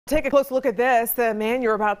Take a close look at this. The man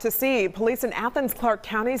you're about to see. Police in Athens, Clark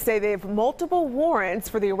County say they have multiple warrants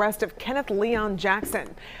for the arrest of Kenneth Leon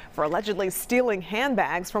Jackson for allegedly stealing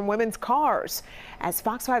handbags from women's cars. As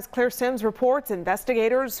Fox 5's Claire Sims reports,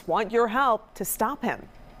 investigators want your help to stop him.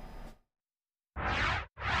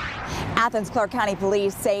 Athens Clark County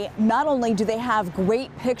police say not only do they have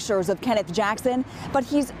great pictures of Kenneth Jackson, but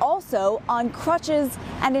he's also on crutches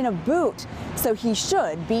and in a boot, so he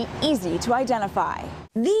should be easy to identify.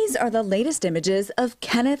 These are the latest images of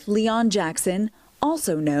Kenneth Leon Jackson,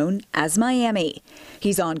 also known as Miami.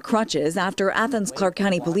 He's on crutches after Athens Clark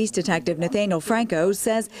County Police Detective Nathaniel Franco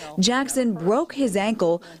says Jackson broke his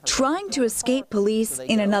ankle trying to escape police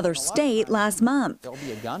in another state last month.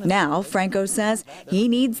 Now, Franco says he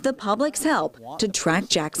needs the public's help to track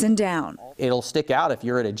Jackson down. It'll stick out if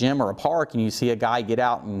you're at a gym or a park and you see a guy get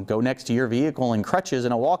out and go next to your vehicle in crutches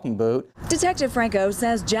and a walking boot. Detective Franco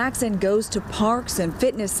says Jackson goes to parks and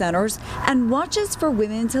fitness centers and watches for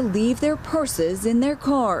women to leave their purses in their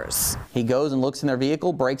cars. He goes and looks in their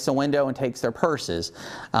vehicle, breaks a window, and takes their purses.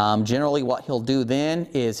 Generally what he'll do then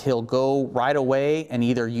is he'll go right away and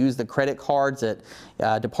either use the credit cards at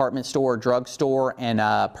department store or drugstore and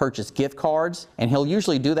purchase gift cards. And he'll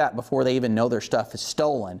usually do that before they even know their stuff is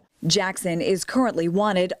stolen. Jackson is currently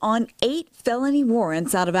wanted on 8 felony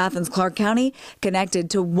warrants out of Athens Clark County, connected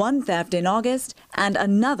to one theft in August and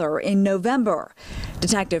another in November.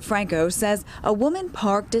 Detective Franco says a woman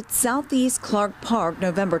parked at Southeast Clark Park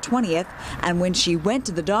November 20th, and when she went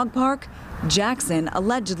to the dog park, Jackson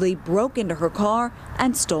allegedly broke into her car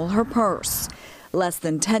and stole her purse. Less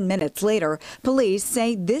than 10 minutes later, police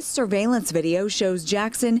say this surveillance video shows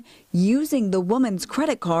Jackson using the woman's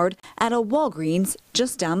credit card at a Walgreens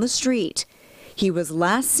just down the street. He was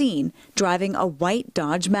last seen driving a white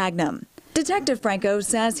Dodge Magnum. Detective Franco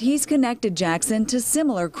says he's connected Jackson to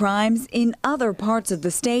similar crimes in other parts of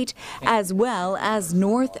the state, as well as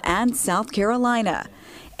North and South Carolina.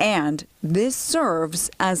 And this serves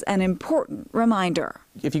as an important reminder.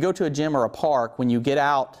 If you go to a gym or a park, when you get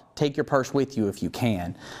out, take your purse with you if you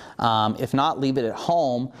can. If not, leave it at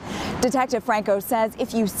home. Detective Franco says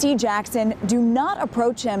if you see Jackson, do not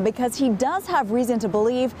approach him because he does have reason to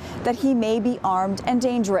believe that he may be armed and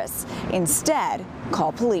dangerous. Instead,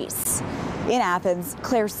 call police. In Athens,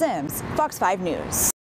 Claire Sims, Fox 5 News.